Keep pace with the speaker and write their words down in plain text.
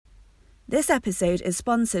This episode is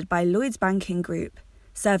sponsored by Lloyds Banking Group,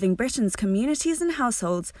 serving Britain's communities and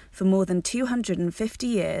households for more than 250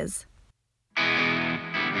 years.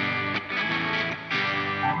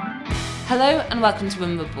 Hello and welcome to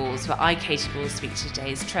Women with Balls, where I, Katie Balls, speak to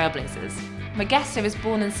today's trailblazers. My guest here was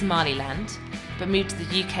born in Somaliland, but moved to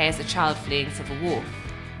the UK as a child fleeing civil war.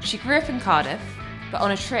 She grew up in Cardiff, but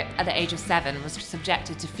on a trip at the age of 7 was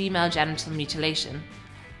subjected to female genital mutilation.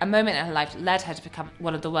 A moment in her life led her to become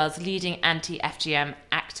one of the world's leading anti-FGM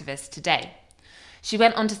activists today. She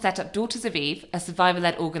went on to set up Daughters of Eve, a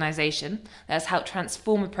survivor-led organisation that has helped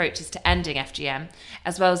transform approaches to ending FGM,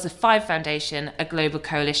 as well as the Five Foundation, a global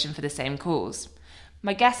coalition for the same cause.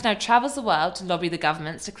 My guest now travels the world to lobby the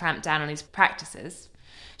governments to clamp down on these practices.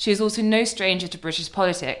 She is also no stranger to British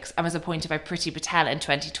politics and was appointed by Priti Patel in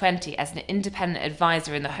 2020 as an independent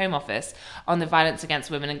advisor in the Home Office on the Violence Against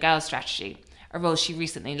Women and Girls strategy, a role she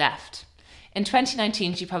recently left. In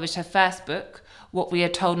 2019, she published her first book, What We Are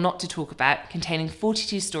Told Not to Talk About, containing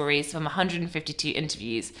 42 stories from 152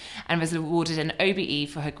 interviews, and was awarded an OBE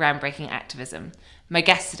for her groundbreaking activism. My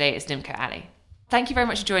guest today is Nimco Ali. Thank you very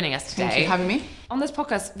much for joining us today. Thank you for having me. On this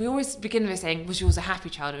podcast, we always begin with saying, was yours a happy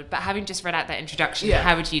childhood? But having just read out that introduction,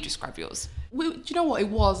 How would you describe yours? Do you know what? It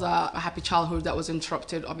was a happy childhood that was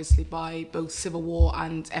interrupted, obviously, by both civil war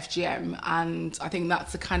and FGM. And I think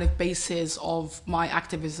that's the kind of basis of my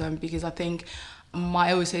activism, because I think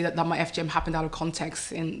I always say that my FGM happened out of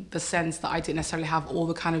context, in the sense that I didn't necessarily have all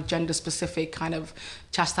the kind of gender-specific kind of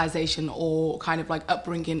chastisation or kind of like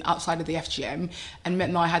upbringing outside of the FGM, and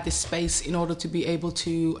meant that I had this space in order to be able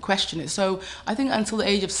to question it. So I think until the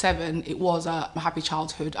age of 7, it was a happy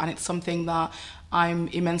childhood, and it's something that I'm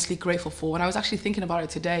immensely grateful for. And I was actually thinking about it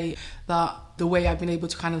today, that the way I've been able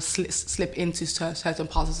to kind of slip into certain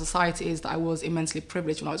parts of society is that I was immensely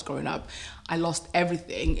privileged when I was growing up. I lost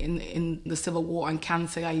everything in the Civil War, and can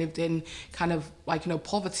say I lived in kind of like,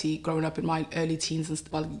 poverty growing up in my early teens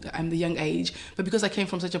and the young age. But because I came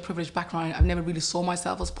from such a privileged background, I've never really saw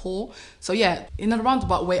myself as poor. So yeah, in a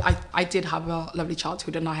roundabout way, I did have a lovely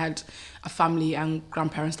childhood, and I had a family and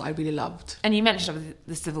grandparents that I really loved. And you mentioned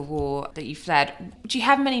the Civil War, that you fled. Do you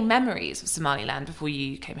have many memories of Somaliland before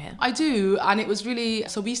you came here? I do, and it was really,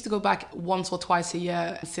 so we used to go back once or twice a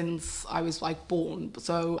year since I was born.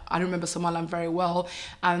 So I remember Somaliland very well,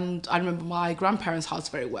 and I remember my grandparents' house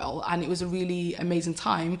very well, and it was a really amazing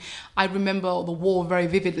time. I remember the war very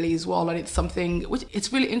vividly as well, and it's something which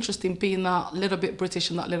it's really interesting, being that little bit British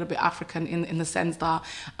and that little bit African, in the sense that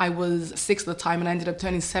I was 6 at the time and I ended up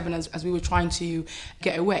turning 7 as we were trying to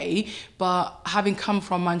get away. But having come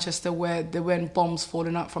from Manchester, where there weren't bombs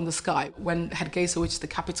falling out from the sky when Hargeisa, which is the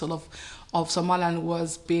capital of Somaliland,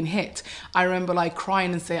 was being hit, I remember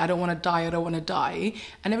crying and saying, I don't want to die.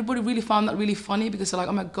 And everybody really found that really funny, because they're like,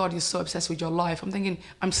 oh my God, you're so obsessed with your life. I'm thinking,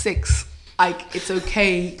 I'm 6. It's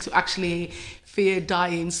okay to actually fear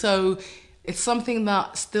dying. So it's something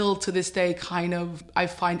that still to this day kind of I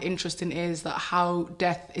find interesting, is that how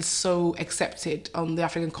death is so accepted on the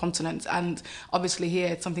African continent. And obviously here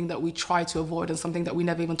it's something that we try to avoid and something that we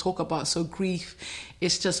never even talk about. So grief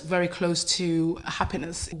is just very close to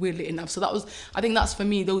happiness, weirdly enough. So I think that's for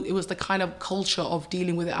me, though, it was the kind of culture of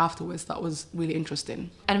dealing with it afterwards that was really interesting.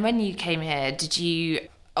 And when you came here,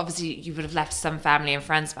 obviously you would have left some family and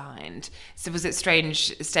friends behind. So was it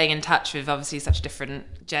strange staying in touch with obviously such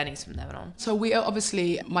different journeys from then on? So we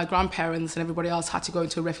obviously, my grandparents and everybody else had to go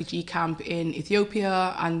into a refugee camp in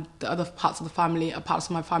Ethiopia, and the other parts of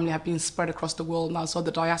my family have been spread across the world now. So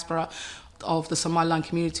the diaspora of the Somaliland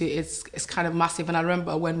community is kind of massive. And I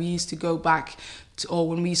remember when we used to go back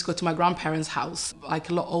when we used to go to my grandparents' house, a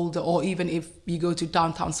lot older, or even if you go to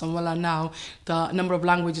downtown Somaliland now, the number of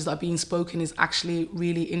languages that are being spoken is actually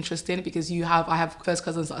really interesting, because I have first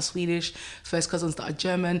cousins that are Swedish, first cousins that are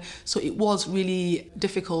German. So it was really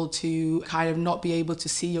difficult to kind of not be able to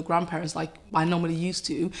see your grandparents like I normally used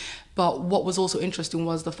to. But what was also interesting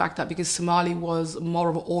was the fact that, because Somali was more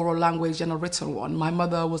of an oral language than a written one, my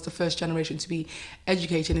mother was the first generation to be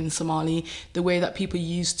educated in Somali. The way that people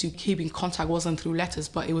used to keep in contact wasn't through letters,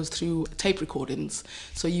 but it was through tape recordings.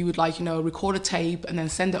 So you would record a tape and then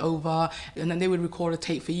send it over, and then they would record a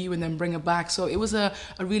tape for you and then bring it back. So it was a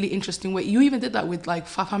really interesting way. You even did that with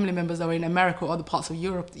family members that were in America or other parts of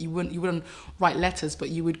Europe. You wouldn't write letters, but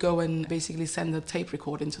you would go and basically send the tape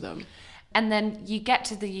recording to them. And then you get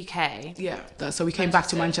to the UK. Yeah, so we came back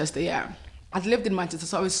to Manchester, yeah. I'd lived in Manchester,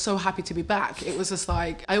 so I was so happy to be back. It was just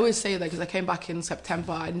like, I always say that because I came back in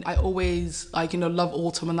September, and I always love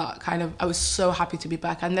autumn and that kind of, I was so happy to be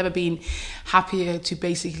back. I'd never been happier to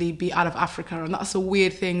basically be out of Africa. And that's a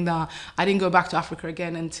weird thing that I didn't go back to Africa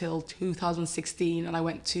again until 2016. And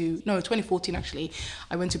 2014 actually.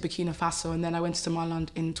 I went to Burkina Faso, and then I went to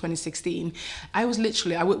Somaliland in 2016. I was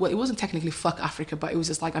literally, it wasn't technically fuck Africa, but it was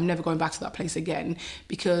just like, I'm never going back to that place again,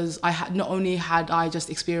 because not only had I just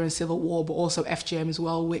experienced civil war, but also FGM as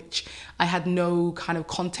well, which I had no kind of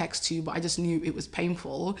context to, but I just knew it was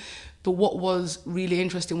painful. But what was really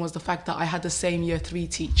interesting was the fact that I had the same year 3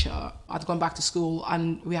 teacher. I'd gone back to school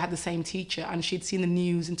and we had the same teacher, and she'd seen the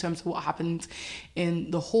news in terms of what happened in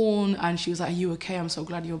the Horn, and she was like, "Are you okay? I'm so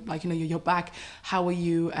glad you're back. How are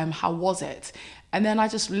you? How was it?" And then I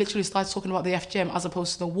just literally started talking about the FGM as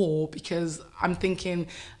opposed to the war, because I'm thinking,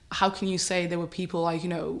 how can you say there were people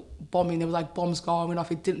bombing, there was bombs going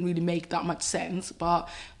off? It didn't really make that much sense. But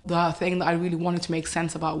the thing that I really wanted to make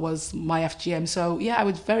sense about was my FGM. So yeah, I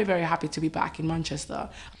was very, very happy to be back in Manchester.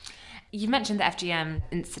 You mentioned the FGM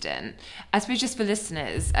incident. I suppose just for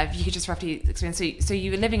listeners, if you could just roughly explain. So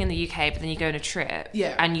you were living in the UK, but then you go on a trip,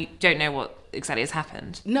 and you don't know what exactly has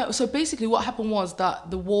happened. No, so basically what happened was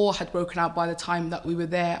that the war had broken out by the time that we were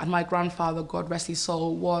there, and my grandfather, God rest his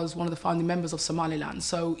soul, was one of the founding members of Somaliland.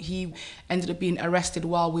 So he ended up being arrested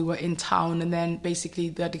while we were in town, and then basically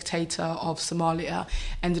the dictator of Somalia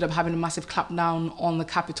ended up having a massive clampdown on the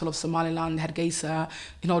capital of Somaliland, Hargeisa,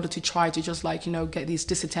 in order to try to just get these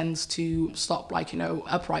dissidents to stop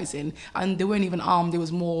uprising. And they weren't even armed. There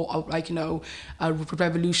was more of a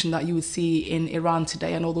revolution that you would see in Iran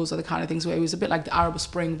today and all those other kind of things, where it was a bit like the Arab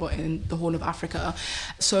Spring, but in the Horn of Africa.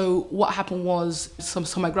 So what happened was,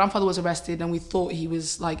 so my grandfather was arrested, and we thought he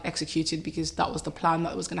was executed, because that was the plan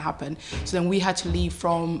that was going to happen. So then we had to leave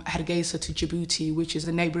from Hargeisa to Djibouti, which is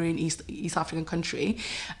a neighbouring East African country.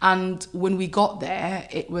 And when we got there,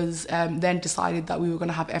 it was then decided that we were going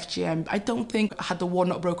to have FGM. I don't think, had the war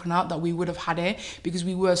not broken out, that we would have had it, because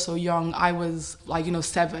we were so young. I was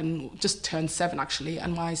 7, just turned 7 actually,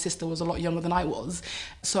 and my sister was a lot younger than I was.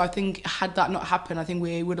 So I think had that not happened, I think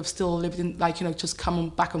we would have still lived in just coming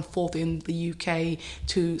back and forth in the UK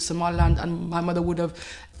to Somaliland, and my mother would have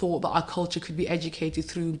thought that our culture could be educated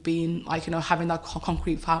through being having that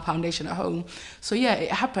concrete foundation at home. So yeah, it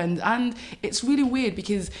happened, and it's really weird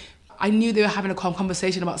because I knew they were having a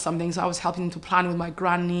conversation about something, so I was helping them to plan with my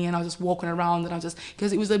granny, and I was just walking around, and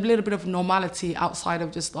because it was a little bit of normality outside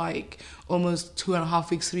of just almost 2.5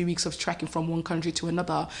 weeks, 3 weeks of trekking from one country to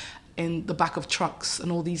another in the back of trucks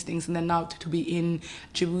and all these things, and then now to be in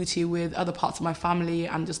Djibouti with other parts of my family,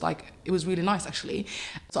 and just it was really nice actually.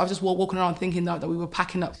 So I was just walking around thinking that we were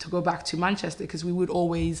packing up to go back to Manchester, because we would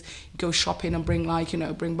always go shopping and bring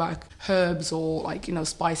bring back herbs or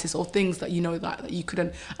spices or things that that you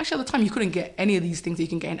couldn't, actually at the time you couldn't get any of these things that you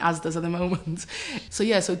can get in Asda's at the moment. So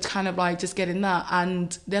yeah, so kind of just getting that.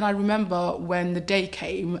 And then I remember when the day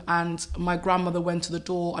came, and my grandmother went to the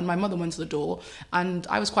door and my mother went to the door, and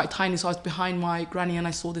I was quite tiny, so I was behind my granny, and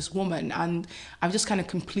I saw this woman, and I was just kind of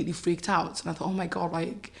completely freaked out, and I thought, oh my God,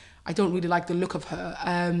 I don't really like the look of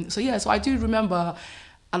her. So I do remember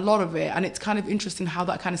a lot of it, and it's kind of interesting how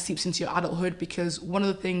that kind of seeps into your adulthood, because one of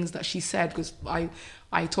the things that she said, because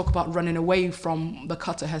I talk about running away from the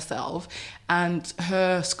cutter herself, and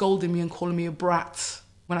her scolding me and calling me a brat.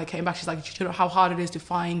 When I came back, she's like, "Do you know how hard it is to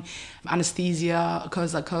find anesthesia?"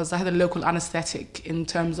 Because I had a local anesthetic in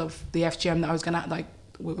terms of the FGM that I was gonna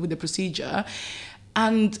with the procedure.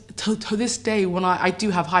 And to this day, when I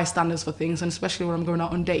do have high standards for things, and especially when I'm going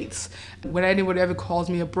out on dates, when anybody ever calls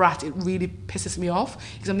me a brat, it really pisses me off,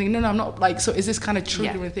 because I'm thinking, no, I'm not so is this kind of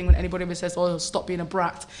triggering thing when anybody ever says, "Oh, stop being a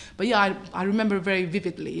brat"? But yeah, I remember it very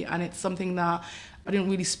vividly, and it's something that I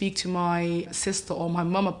didn't really speak to my sister or my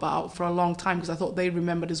mum about for a long time, because I thought they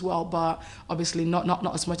remembered as well, but obviously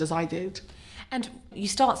not as much as I did. And you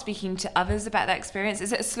start speaking to others about that experience.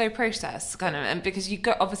 Is it a slow process, kind of? And because you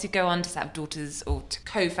obviously go on to have Daughters, or to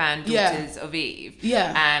co-found Daughters of Eve.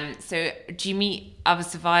 Yeah. So do you meet other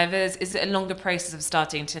survivors? Is it a longer process of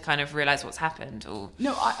starting to kind of realise what's happened? Or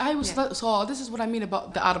no, I was so this is what I mean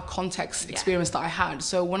about the out of context experience that I had.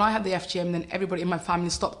 So when I had the FGM, then everybody in my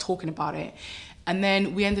family stopped talking about it. And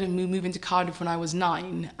then we ended up moving to Cardiff when I was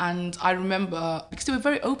 9. And I remember, because they were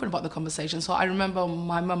very open about the conversation, so I remember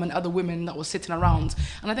my mum and other women that were sitting around.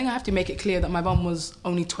 And I think I have to make it clear that my mum was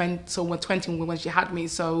only 20, so we're 20 when she had me.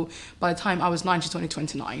 So by the time I was 9, she's only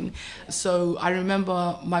 29. So I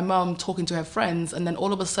remember my mum talking to her friends, and then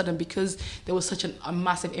all of a sudden, because there was such a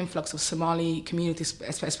massive influx of Somali communities,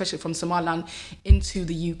 especially from Somaliland, into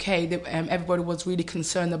the UK, everybody was really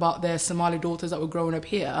concerned about their Somali daughters that were growing up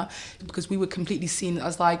here, because we were completely seen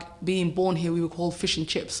as like being born here, we were called fish and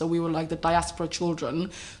chips, so we were like the diaspora children,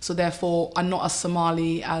 so therefore are not as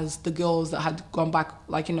Somali as the girls that had gone back,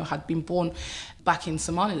 like, you know, had been born back in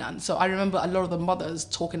Somaliland. So I remember a lot of the mothers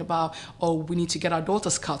talking about, oh, we need to get our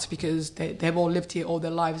daughters cut because they've all lived here all their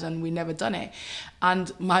lives and we never done it.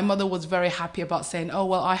 And my mother was very happy about saying, oh,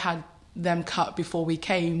 well, I had them cut before we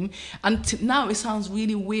came. And now it sounds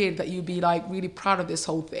really weird that you'd be like really proud of this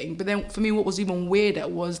whole thing. But then for me, what was even weirder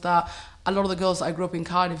was that a lot of the girls that I grew up in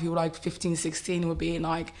Cardiff who were like 15, 16 were being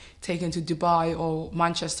like taken to Dubai or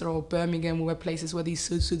Manchester or Birmingham, were places where these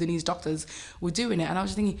Sudanese doctors were doing it. And I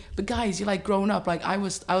was just thinking, but guys, you're like growing up. Like I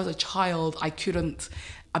was a child, I couldn't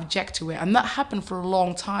object to it. And that happened for a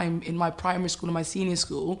long time in my primary school and my senior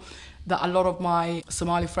school, that a lot of my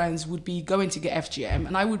Somali friends would be going to get FGM,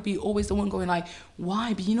 and I would be always the one going like,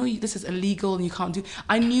 why? But you know, this is illegal and you can't do.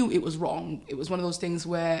 I knew it was wrong. It was one of those things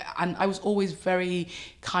where, and I was always very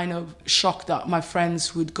kind of shocked that my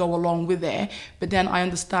friends would go along with it. But then I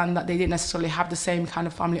understand that they didn't necessarily have the same kind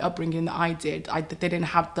of family upbringing that I did. They didn't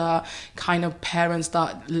have the kind of parents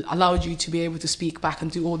that allowed you to be able to speak back and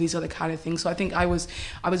do all these other kind of things. So I think I was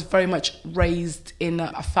very much raised in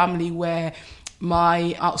a family where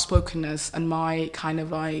my outspokenness and my kind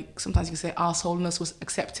of like, sometimes you can say arseholeness was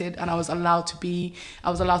accepted, and I was allowed to be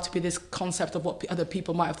this concept of what other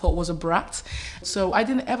people might have thought was a brat. So I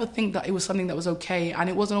didn't ever think that it was something that was okay, and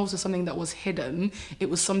it wasn't also something that was hidden. It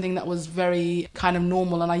was something that was very kind of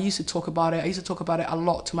normal, and I used to talk about it. I used to talk about it a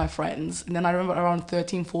lot to my friends. And then I remember around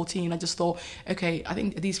 13, 14, I just thought, okay, I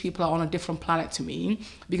think these people are on a different planet to me,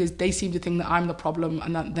 because they seem to think that I'm the problem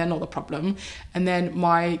and that they're not the problem. And then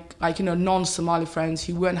my, like, you know, non-Somali friends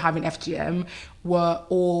who weren't having FGM were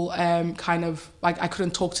all kind of like, I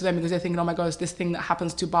couldn't talk to them because they're thinking, oh my God, it's this thing that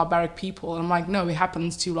happens to barbaric people. And I'm like, no, it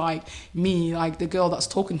happens to like me, like the girl that's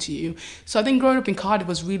talking to you. So I think growing up in Cardiff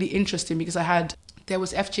was really interesting because there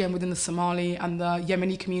was FGM within the Somali and the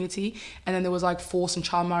Yemeni community, and then there was like forced and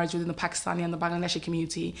child marriage within the Pakistani and the Bangladeshi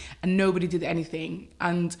community, and nobody did anything.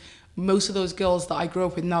 And most of those girls that I grew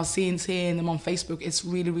up with now, seeing them on Facebook, it's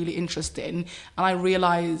really, really interesting. And I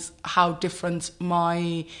realise how different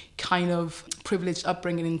my kind of privileged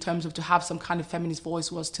upbringing in terms of to have some kind of feminist voice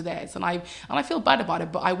was to theirs. And I feel bad about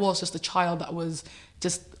it, but I was just a child that was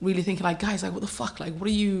just really thinking like, guys, like, what the fuck? Like, why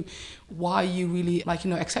are you really, like, you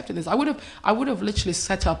know, accepting this? I would have literally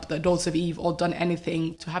set up the Daughters of Eve or done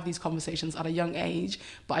anything to have these conversations at a young age,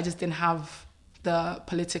 but I just didn't have the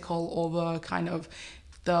political or the kind of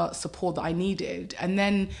the support that I needed. And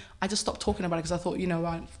then I just stopped talking about it because I thought, you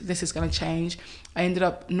know, this is going to change. I ended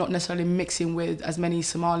up not necessarily mixing with as many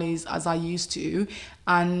Somalis as I used to.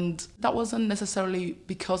 And that wasn't necessarily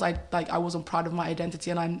because I wasn't proud of my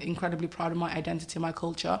identity, and I'm incredibly proud of my identity and my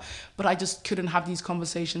culture, but I just couldn't have these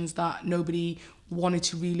conversations that nobody wanted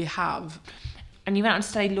to really have. And you went on to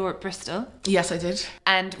study law at Bristol? Yes, I did.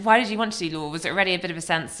 And why did you want to do law? Was it already a bit of a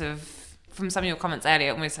sense of, from some of your comments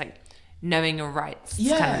earlier, almost like knowing your rights?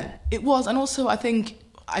 Yeah, it was. And also I think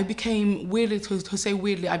I became, weirdly,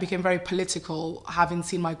 I became very political, having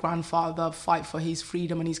seen my grandfather fight for his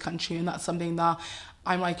freedom and his country. And that's something that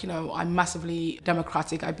I'm like, you know, I'm massively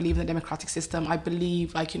democratic. I believe in the democratic system. I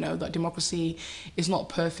believe, like, you know, that democracy is not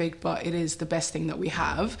perfect, but it is the best thing that we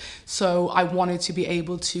have. So I wanted to be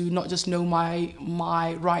able to not just know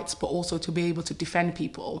my rights, but also to be able to defend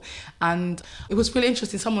people. And it was really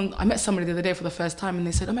interesting. I met somebody the other day for the first time, and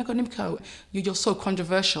they said, oh my God, Nimco, you're so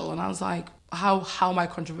controversial. And I was like, how am I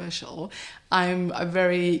controversial? I'm a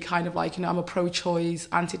very kind of like, you know, I'm a pro-choice,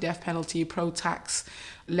 anti-death penalty, pro-tax,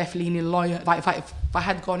 left-leaning lawyer. If I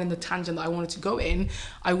had gone in the tangent that I wanted to go in,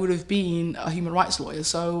 I would have been a human rights lawyer.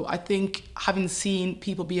 So I think having seen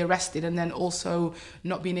people be arrested and then also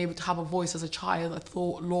not being able to have a voice as a child, I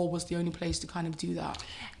thought law was the only place to kind of do that.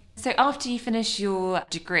 So after you finish your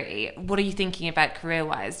degree, what are you thinking about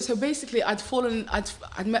career-wise? So basically, I'd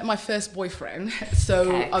met my first boyfriend. So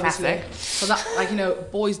okay, obviously, so that, like, you know,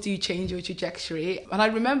 boys do change your trajectory. And I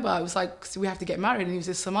remember I was like, so we have to get married, and he was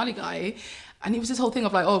this Somali guy. And it was this whole thing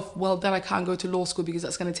of like, oh, well, then I can't go to law school because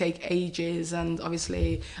that's going to take ages. And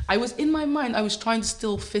obviously, in my mind, I was trying to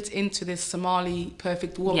still fit into this Somali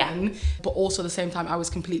perfect woman, but also at the same time, I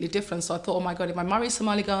was completely different. So I thought, oh my God, if I marry a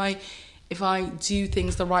Somali guy, if I do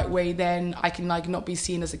things the right way, then I can like not be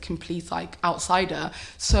seen as a complete like outsider.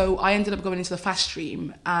 So I ended up going into the fast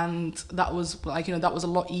stream, and that was like, that was a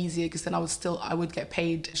lot easier, because then I would get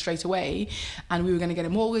paid straight away, and we were going to get a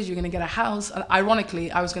mortgage, we were going to get a house. And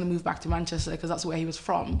ironically, I was going to move back to Manchester because that's where he was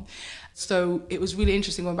from. So it was really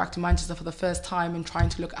interesting going back to Manchester for the first time and trying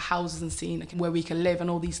to look at houses and seeing like, where we can live and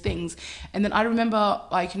all these things. And then I remember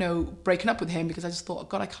like, breaking up with him because I just thought,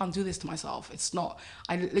 God, I can't do this to myself. It's not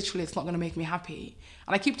going to make me happy.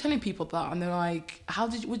 And I keep telling people that, and they're like,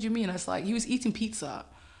 what do you mean? I was like, he was eating pizza.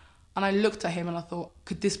 And I looked at him and I thought,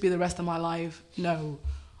 could this be the rest of my life? No.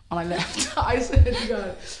 And I left. I said,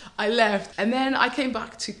 God, I left. And then I came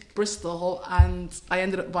back to Bristol, and I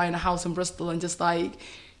ended up buying a house in Bristol and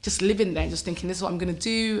just living there, just thinking, this is what I'm going to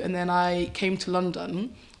do. And then I came to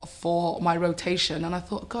London for my rotation, and I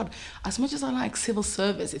thought, God, as much as I like civil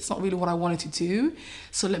service, it's not really what I wanted to do.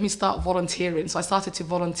 So let me start volunteering. So I started to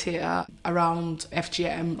volunteer around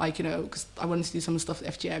FGM, because I wanted to do some stuff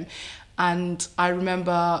at FGM. And I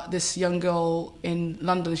remember this young girl in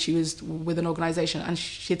London, she was with an organisation, and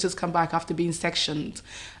she had just come back after being sectioned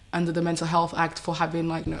under the Mental Health Act for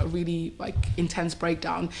having a really intense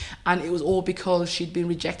breakdown. And it was all because she'd been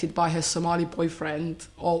rejected by her Somali boyfriend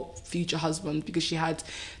or future husband because she had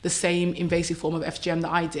the same invasive form of FGM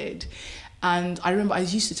that I did. And I remember I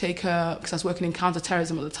used to take her, because I was working in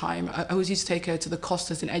counter-terrorism at the time, I always used to take her to the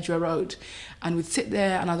Costas in Edgware Road, and we'd sit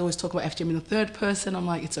there and I'd always talk about FGM in the third person. I'm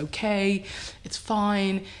like, it's okay, it's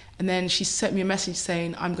fine. And then she sent me a message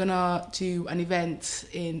saying, I'm gonna do an event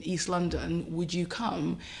in East London, would you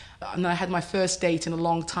come? And then I had my first date in a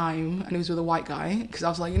long time, and it was with a white guy, because I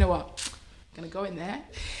was like, you know what, I'm gonna go in there.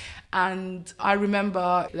 And I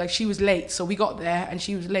remember she was late, so we got there and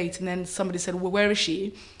she was late, and then somebody said, well, where is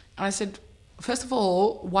she? And I said, first of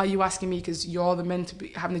all, why are you asking me? Because you're the meant to be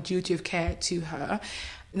having the duty of care to her.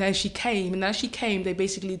 And then she came, they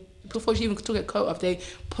basically, before she even took her coat off, they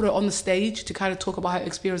put her on the stage to kind of talk about her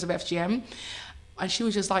experience of FGM. And she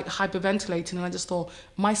was just hyperventilating, and I just thought,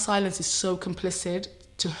 my silence is so complicit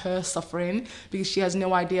to her suffering, because she has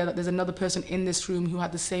no idea that there's another person in this room who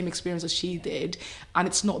had the same experience as she did, and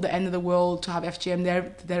it's not the end of the world to have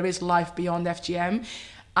FGM. There is life beyond FGM.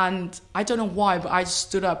 And I don't know why, but I just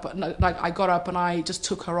stood up, I got up and I just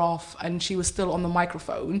took her off, and she was still on the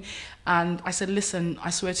microphone. And I said, listen,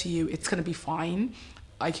 I swear to you, it's going to be fine.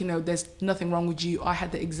 There's nothing wrong with you. I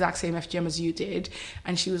had the exact same FGM as you did.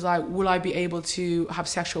 And she was like, will I be able to have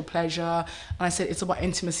sexual pleasure? And I said, it's about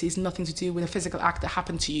intimacy. It's nothing to do with a physical act that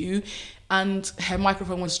happened to you. And her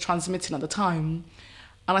microphone was transmitting at the time.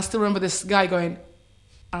 And I still remember this guy going,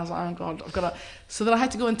 and I was like, oh God, I've got to... So then I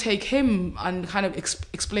had to go and take him and kind of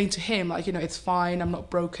explain to him, it's fine, I'm not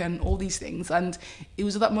broken, all these things. And it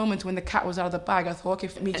was at that moment when the cat was out of the bag, I thought, okay,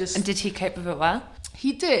 for me just... And did he cope with it well?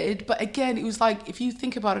 He did, but again, it was if you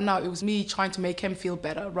think about it now, it was me trying to make him feel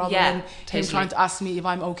better rather than him trying to ask me if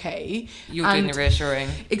I'm okay. You're doing the reassuring.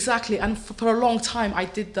 Exactly, and for a long time I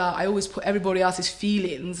did that. I always put everybody else's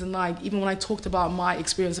feelings, and even when I talked about my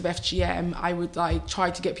experience of FGM, I would try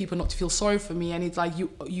to get people not to feel sorry for me, and it's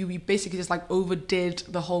you basically just overdid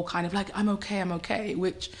the whole kind of I'm okay,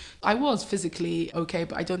 which I was physically okay,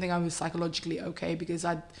 but I don't think I was psychologically okay, because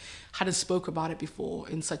I hadn't spoke about it before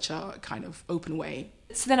in such a kind of open way.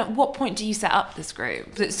 So then at what point do you set up this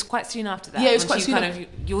group? It's quite soon after that. Yeah, it was quite soon.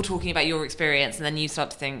 You're talking about your experience, and then you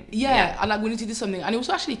start to think... Yeah. And we need to do something. And it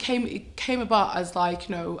also actually came about as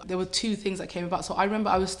there were two things that came about. So I remember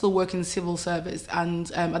I was still working in civil service,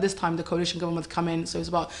 and at this time the coalition government had come in, so it was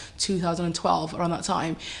about 2012, around that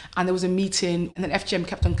time. And there was a meeting, and then FGM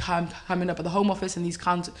kept on coming up at the Home Office, and these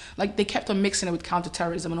they kept on mixing it with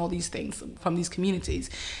counter-terrorism and all these things from these communities.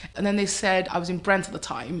 And then they said, I was in Brent at the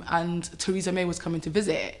time, and Theresa May was coming to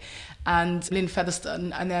visit, and Lynn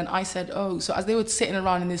Featherstone. And then I said, so as they were sitting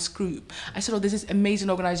around in this group, I said, there's this amazing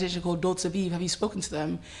organisation called Daughters of Eve, have you spoken to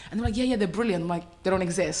them? And they're like, yeah, they're brilliant. I'm like, they don't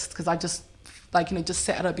exist, because I just just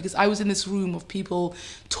set it up, because I was in this room of people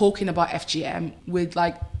talking about FGM with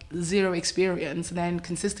zero experience, and then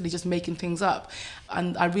consistently just making things up.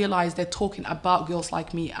 And I realized they're talking about girls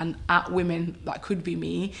like me and at women that could be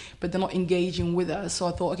me, but they're not engaging with us. So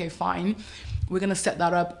I thought, okay, fine, we're going to set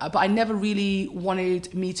that up. But I never really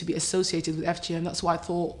wanted me to be associated with FGM. That's why I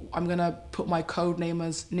thought I'm going to put my code name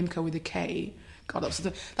as Nimka with a K. God, that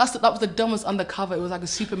was the dumbest undercover. It was like a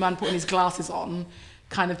Superman putting his glasses on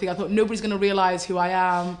kind of thing. I thought nobody's going to realize who I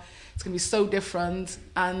am. It's going to be so different.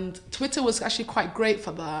 And Twitter was actually quite great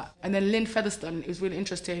for that. And then Lynn Featherstone, it was really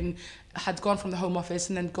interesting, had gone from the Home Office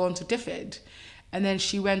and then gone to DFID. And then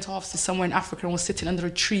she went off to somewhere in Africa and was sitting under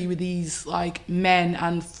a tree with these men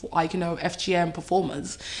and FGM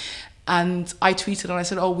performers. And I tweeted and I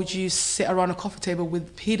said, oh, would you sit around a coffee table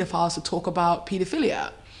with paedophiles to talk about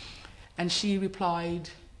paedophilia? And she replied,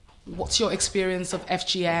 what's your experience of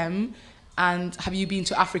FGM? And have you been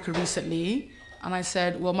to Africa recently? And I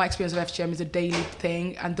said, well, my experience of FGM is a daily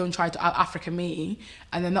thing, and don't try to out-Africa me.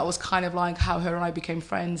 And then that was kind of like how her and I became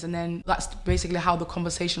friends. And then that's basically how the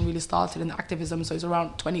conversation really started in the activism. So it's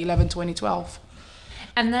around 2011, 2012.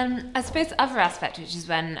 And then I suppose the other aspect, which is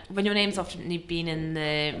when your name's often been in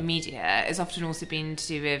the media, it's often also been to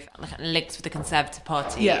do with like links with the Conservative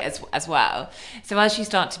Party as well. So as you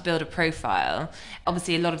start to build a profile,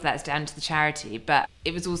 obviously a lot of that is down to the charity, but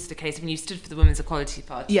it was also the case when you stood for the Women's Equality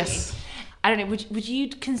Party. Yes. I don't know, would you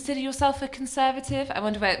consider yourself a Conservative? I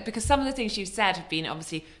wonder because some of the things you've said have been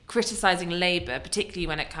obviously criticising Labour, particularly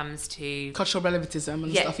when it comes to cultural relativism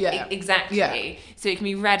and stuff. Yeah, exactly. Yeah. So it can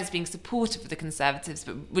be read as being supportive of the Conservatives,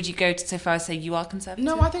 but would you go so far as say you are Conservative?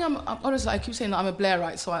 No, I think I'm honestly, I keep saying that I'm a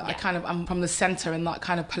Blairite, so I'm from the centre in that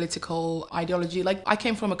kind of political ideology. Like, I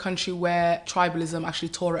came from a country where tribalism actually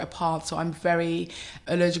tore it apart, so I'm very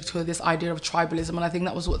allergic to this idea of tribalism, and I think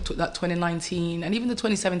that was what that 2019 and even the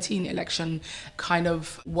 2017 election kind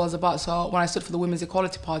of was about. So when I stood for the Women's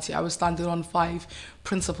Equality Party, I was standing on 5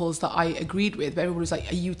 principles that I agreed with. But everybody was like,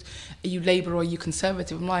 are you Labour or are you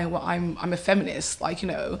Conservative? I'm like, well, I'm a feminist, like, you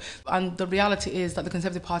know. And the reality is that the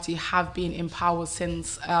Conservative Party have been in power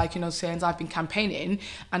since since I've been campaigning.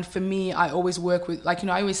 And for me, I always work with, like, you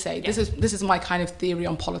know, I always say, this is my kind of theory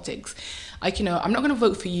on politics. Like, you know, I'm not going to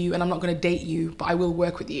vote for you and I'm not going to date you, but I will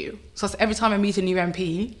work with you. So every time I meet a new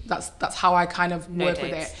MP, that's how I kind of work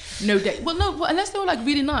with it. No date. Well, no, unless they were like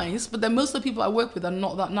really nice, but then most of the people I work with are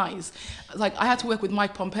not that nice. Like, I had to work with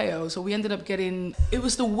Mike Pompeo, so we ended up getting, it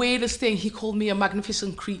was the weirdest thing. He called me a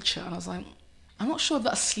magnificent creature, and I was like, I'm not sure if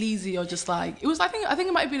that's sleazy or just like, it was, I think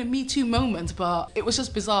it might have been a Me Too moment, but it was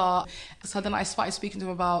just bizarre. So then I started speaking to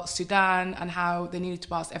him about Sudan and how they needed to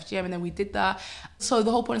pass FGM, and then we did that. So the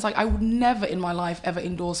whole point is, like, I would never in my life ever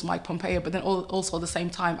endorse Mike Pompeo, but then also at the same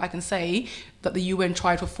time, I can say that the UN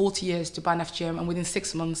tried for 40 years to ban FGM, and within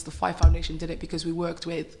 6 months, the Five Foundation did it because we worked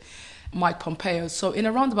with Mike Pompeo. So in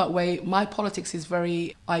a roundabout way, my politics is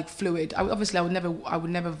very, like, fluid. I would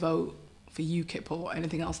never vote for UKIP or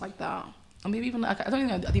anything else like that. Or maybe even, I don't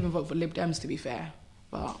think I'd even vote for Lib Dems, to be fair,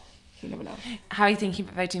 but you never know. How are you thinking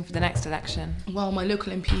about voting for the next election? Well, my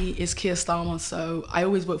local MP is Keir Starmer, so I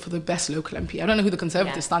always vote for the best local MP. I don't know who the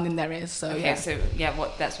Conservative standing there is, so okay, yeah.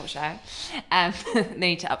 So let's watch out. They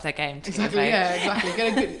need to up their game to exactly, vote. Yeah,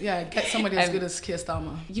 exactly. Get somebody as good as Keir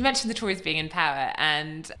Starmer. You mentioned the Tories being in power,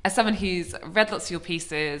 and as someone who's read lots of your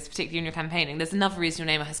pieces, particularly in your campaigning, there's another reason your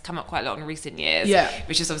name has come up quite a lot in recent years,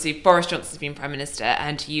 which is obviously Boris Johnson's been Prime Minister,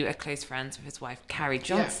 and you are close friends with his wife, Carrie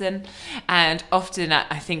Johnson, and often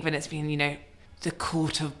I think when it's been, you know, the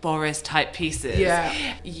Court of Boris type pieces. Yeah.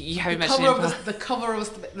 You have the cover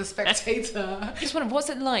of the Spectator. Just wonder, what's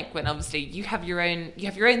it like when obviously you have your own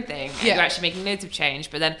thing, and you're actually making loads of change,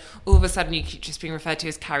 but then all of a sudden you keep just being referred to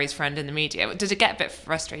as Carrie's friend in the media. Did it get a bit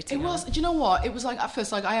frustrating? It was. Do you know what? It was like, at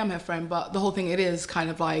first, like, I am her friend, but the whole thing, it is kind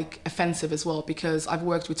of like offensive as well, because I've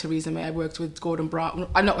worked with Theresa May, I worked with Gordon Brown.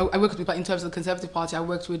 I worked with, like, in terms of the Conservative Party, I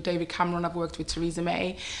worked with David Cameron, I've worked with Theresa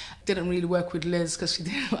May. Didn't really work with Liz because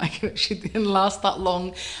she didn't last that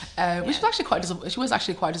long, which was actually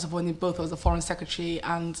quite disappointing, both as a foreign secretary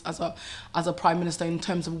and as a prime minister, in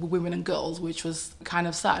terms of women and girls, which was kind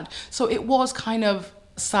of sad. So it was kind of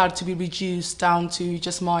sad to be reduced down to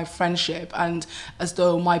just my friendship, and as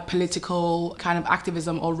though my political kind of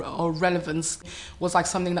activism or relevance was like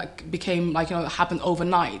something that became, like, you know, happened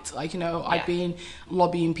overnight. Like, you know, I'd been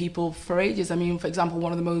lobbying people for ages. I mean, for example,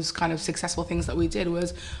 one of the most kind of successful things that we did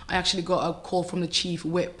was I actually got a call from the chief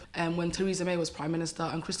whip, and when Theresa May was Prime Minister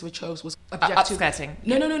and Christopher Choves was upskirting.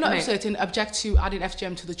 Object to adding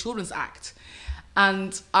FGM to the Children's Act.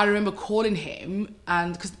 And I remember calling him,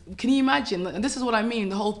 and because can you imagine, and this is what I mean,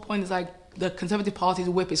 the whole point is, like, the Conservative Party's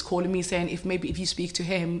whip is calling me saying if you speak to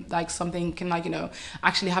him, like, something can, like, you know,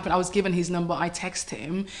 actually happen. I was given his number, I text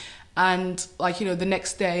him, and, like, you know, the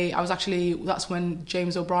next day that's when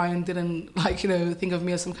James O'Brien didn't, like, you know, think of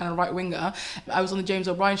me as some kind of right winger. I was on the James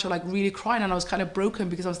O'Brien show, like, really crying, and I was kind of broken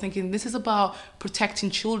because I was thinking, this is about protecting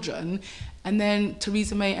children. And then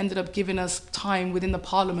Theresa May ended up giving us time within the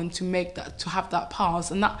Parliament to have that pass,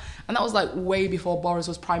 and that was like way before Boris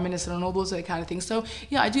was Prime Minister and all those kind of things. So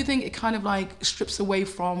yeah, I do think it kind of like strips away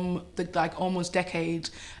from the, like, almost decade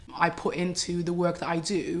I put into the work that I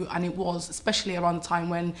do, and it was especially around the time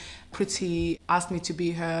when Priti asked me to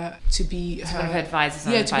be her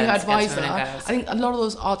advisor. To be her advisor. I think a lot of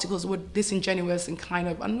those articles were disingenuous and kind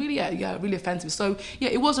of, and really, really offensive. So yeah,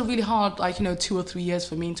 it was a really hard, like, you know, 2 or 3 years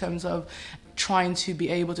for me in terms of trying to be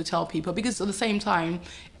able to tell people, because at the same time,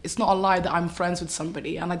 it's not a lie that I'm friends with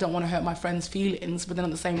somebody and I don't want to hurt my friends' feelings, but then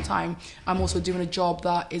at the same time, I'm also doing a job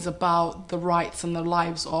that is about the rights and the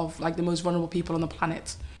lives of like the most vulnerable people on the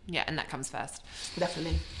planet. Yeah, and that comes first.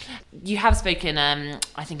 Definitely. You have spoken,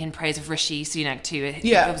 I think, in praise of Rishi Sunak too.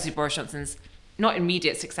 Yeah. Obviously, Boris Johnson's not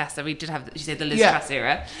immediate successor. We did have, you said, the Liz Yeah. Truss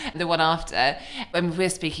era, the one after. When we're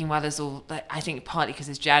speaking, while there's all, like, I think partly because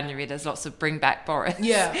it's January, there's lots of bring back Boris.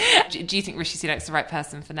 Yeah. Do you think Rishi Sunak's the right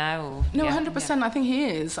person for now? Or? No, Yeah. 100%. I think he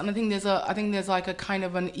is, and I think there's like a kind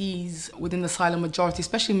of an ease within the silent majority,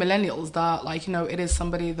 especially millennials, that like, you know, it is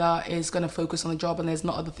somebody that is going to focus on the job, and there's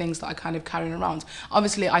not other things that are kind of carrying around.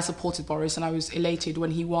 Obviously, I supported Boris, and I was elated when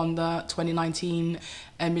he won the 2019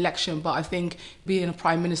 election, but I think being a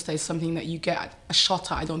prime minister is something that you get a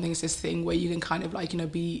shot at. I don't think it's this thing where you can kind of like, you know,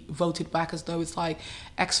 be voted back as though it's like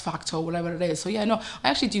X Factor or whatever it is. So yeah, no, I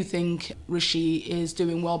actually do think Rishi is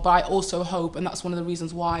doing well, but I also hope, and that's one of the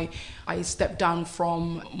reasons why I stepped down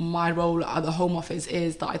from my role at the Home Office,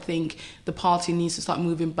 is that I think the party needs to start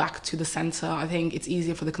moving back to the centre. I think it's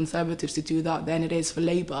easier for the Conservatives to do that than it is for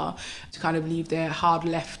Labour to kind of leave their hard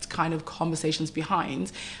left kind of conversations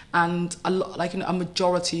behind. And a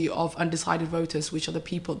majority of undecided voters, which are the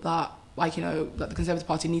people that, like, you know, that the Conservative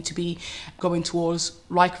Party need to be going towards,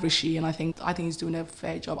 like Rishi, and I think he's doing a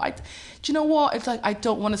fair job. Do you know what? It's like, I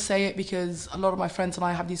don't want to say it because a lot of my friends and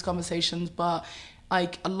I have these conversations, but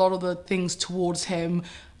like a lot of the things towards him,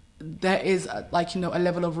 there is like, you know, a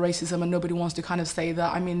level of racism, and nobody wants to kind of say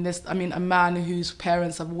that. I mean, a man whose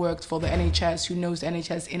parents have worked for the NHS, who knows the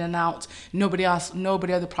NHS in and out. Nobody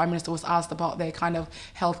other Prime Minister was asked about their kind of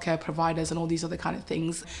healthcare providers and all these other kind of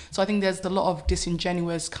things. So I think there's a lot of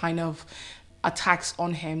disingenuous kind of attacks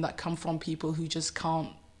on him that come from people who just can't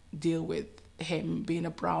deal with him being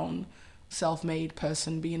a brown, self-made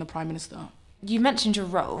person being a Prime Minister. You mentioned your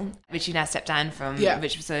role, which you now stepped down from, Yeah.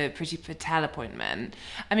 which was a Priti Patel appointment.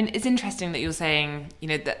 I mean, it's interesting that you're saying, you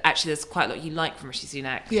know, that actually there's quite a lot you like from Rishi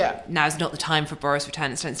Sunak. Yeah. Now is not the time for Boris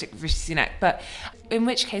return, so don't stick with Rishi Sunak. But in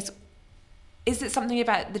which case, is it something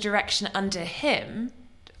about the direction under him,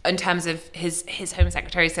 in terms of his Home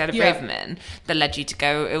Secretary, Sarah Yeah. Braverman, that led you to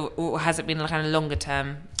go, or has it been a kind of longer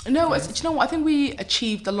term? No, do you know what? I think we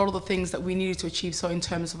achieved a lot of the things that we needed to achieve. So in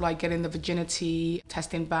terms of like getting the virginity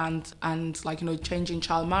testing banned, and like, you know, changing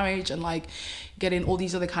child marriage, and like getting all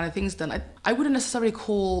these other kind of things done. I wouldn't necessarily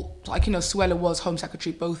call, like, you know, Suella was Home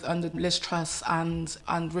Secretary both under Liz Truss and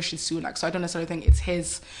Rishi Sunak. So I don't necessarily think it's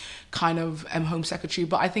his kind of Home Secretary,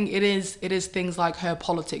 but I think it is things like her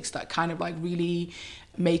politics that kind of like really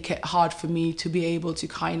make it hard for me to be able to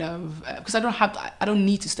kind of, because I don't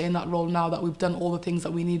need to stay in that role now that we've done all the things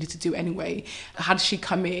that we needed to do anyway. Had she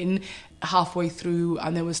come in halfway through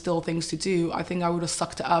and there were still things to do, I think I would have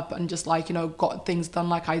sucked it up and just, like, you know, got things done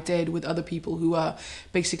like I did with other people who are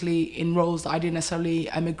basically in roles that I didn't necessarily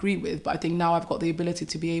agree with. But I think now I've got the ability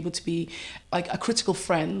to be able to be like a critical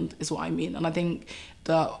friend, is what I mean. And I think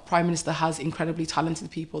the Prime Minister has incredibly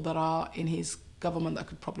talented people that are in his government that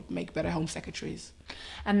could probably make better Home Secretaries.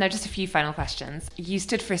 And now just a few final questions. You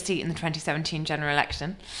stood for a seat in the 2017 general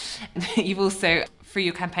election. You've also, through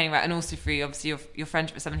your campaign route and also through obviously your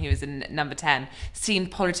friendship with someone who was in number 10, seen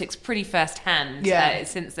politics pretty first-hand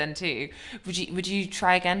since then too. Would you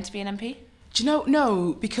try again to be an MP? Do you know?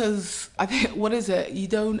 No, because I think, what is it? You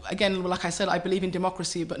don't, again, like I said, I believe in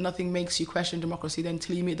democracy, but nothing makes you question democracy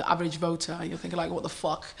until you meet the average voter and you're thinking like, what the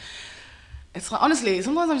fuck? It's like, honestly,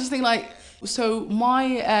 sometimes I'm just thinking like, so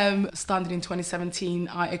my standard in 2017,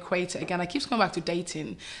 I equate it, again, I keep going back to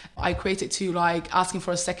dating. I equate it to like asking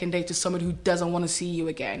for a second date to somebody who doesn't want to see you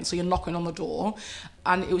again. So you're knocking on the door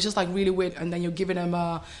and it was just like really weird. And then you're giving them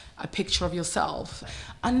a picture of yourself.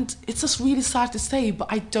 And it's just really sad to say, but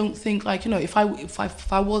I don't think, like, you know, if I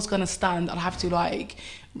was going to stand, I'd have to like,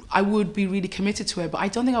 I would be really committed to it, but I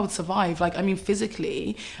don't think I would survive. Like, I mean,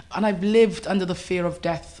 physically, and I've lived under the fear of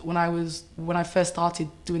death when I first started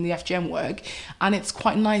doing the FGM work, and it's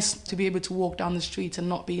quite nice to be able to walk down the street and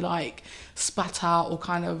not be like spat at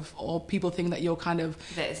or people think that you're kind of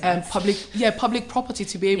public property,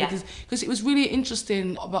 to be able to, because it was really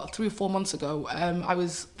interesting about 3 or 4 months ago.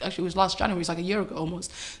 It was last January, it's like a year ago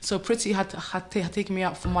almost. So Priti had taken me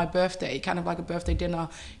out for my birthday, kind of like a birthday dinner,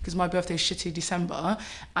 because my birthday is shitty December.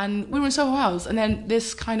 And we were in Soho House, and then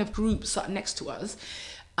this kind of group sat next to us,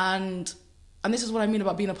 and this is what I mean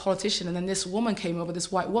about being a politician. And then this woman came over,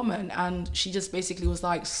 this white woman, and she just basically was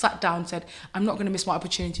like, sat down, said, I'm not going to miss my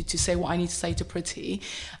opportunity to say what I need to say to Priti.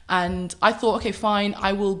 And I thought, okay, fine,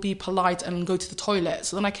 I will be polite and go to the toilet.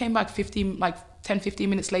 So then I came back 10, 15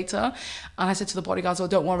 minutes later. And I said to the bodyguards, oh,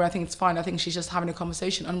 don't worry, I think it's fine. I think she's just having a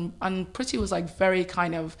conversation. And Pretty was like very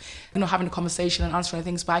kind of, having a conversation and answering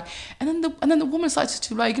things back. And then the woman started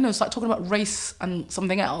to start talking about race and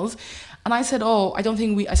something else. And I said, I don't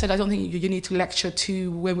think you need to lecture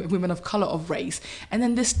to women of color of race. And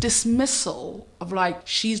then this dismissal of like,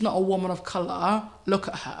 she's not a woman of color, look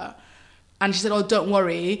at her. And she said, oh, don't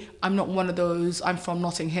worry, I'm not one of those, I'm from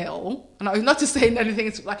Notting Hill. And I was not to say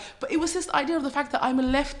anything, but it was this idea of the fact that I'm a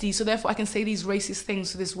lefty, so therefore I can say these racist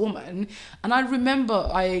things to this woman. And I remember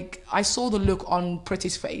I saw the look on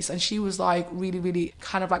Pretty's face, and she was like really, really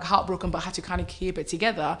kind of like heartbroken, but had to kind of keep it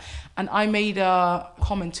together. And I made a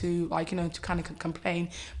comment to to kind of complain.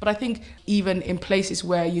 But I think even in places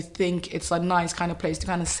where you think it's a nice kind of place to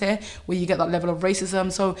kind of sit, where you get that level of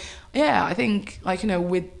racism. So yeah, I think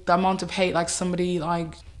with the amount of hate, like somebody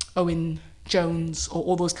like Owen Jones or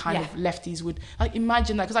all those kind of lefties would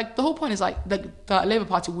imagine that, because the whole point is the Labour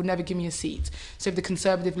Party would never give me a seat. So if the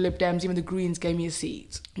Conservative, Lib Dems, even the Greens gave me a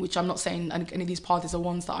seat, which I'm not saying any of these parties are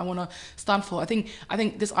ones that I want to stand for. I think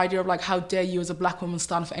this idea of how dare you as a black woman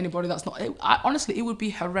stand for anybody that's not, honestly, it would be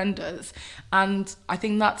horrendous. And I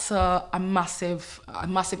think that's a massive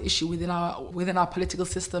issue within our political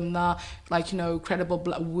system that credible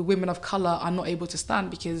women of colour are not able to stand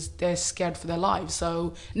because they're scared for their lives.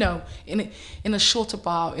 So no, in a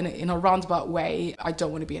roundabout way, I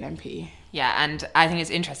don't want to be an MP. Yeah, and I think it's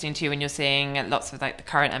interesting too when you're seeing lots of the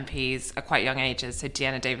current MPs are quite young ages. So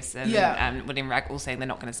Deanna Davison and William Ragg all saying they're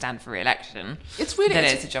not going to stand for re-election. It's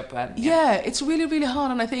a job where it's really, really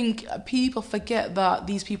hard, and I think people forget that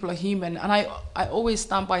these people are human. And I always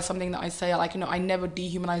stand by something that I say, I never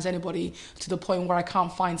dehumanize anybody to the point where I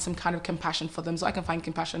can't find some kind of compassion for them. So I can find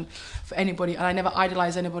compassion for anybody, and I never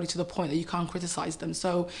idolize anybody to the point that you can't criticize them.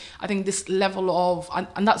 So I think this level of,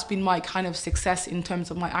 and that's been my kind of success in terms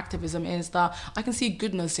of my activism, is that I can see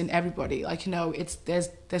goodness in everybody.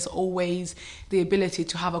 There's always the ability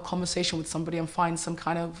to have a conversation with somebody and find some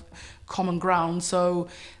kind of common ground. So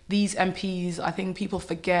these MPs, I think people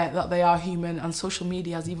forget that they are human, and social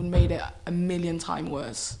media has even made it a million times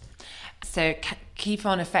worse. So keep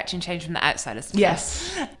on affecting change from the outside.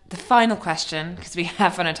 Yes. The final question, because we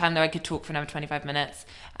have run out of time, though I could talk for another 25 minutes,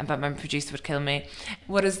 but my producer would kill me.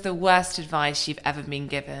 What is the worst advice you've ever been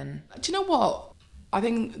given? Do you know what? I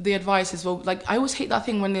think the advice is, I always hate that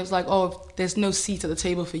thing when there's if there's no seat at the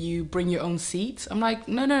table for you, bring your own seat. I'm like,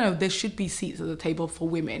 no, there should be seats at the table for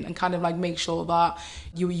women, and kind of make sure that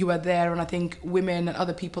you are there. And I think women and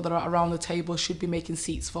other people that are around the table should be making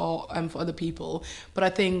seats for other people. But I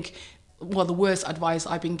think, the worst advice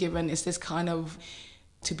I've been given is this kind of,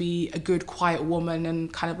 to be a good, quiet woman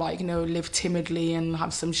and kind of live timidly and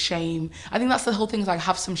have some shame. I think that's the whole thing, is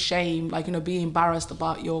have some shame, be embarrassed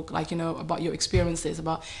about your, about your experiences,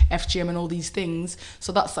 about FGM and all these things.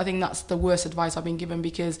 So I think that's the worst advice I've been given,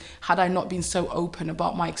 because had I not been so open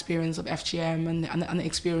about my experience of FGM and the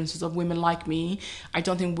experiences of women like me, I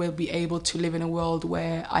don't think we'll be able to live in a world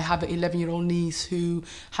where I have an 11-year-old niece who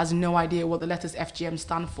has no idea what the letters FGM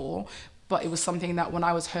stand for. But it was something that when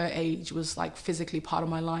I was her age was physically part of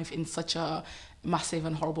my life in such a massive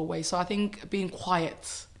and horrible way. So I think be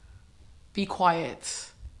quiet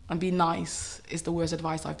and be nice is the worst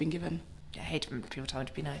advice I've been given. I hate when people tell me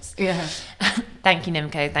to be nice. Yeah. Thank you,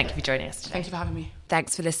 Nimco. Thank you for joining us today. Thank you for having me.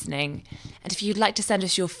 Thanks for listening. And if you'd like to send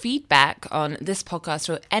us your feedback on this podcast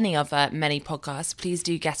or any other many podcasts, please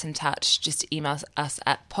do get in touch. Just email us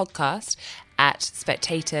at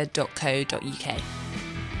podcast@spectator.co.uk.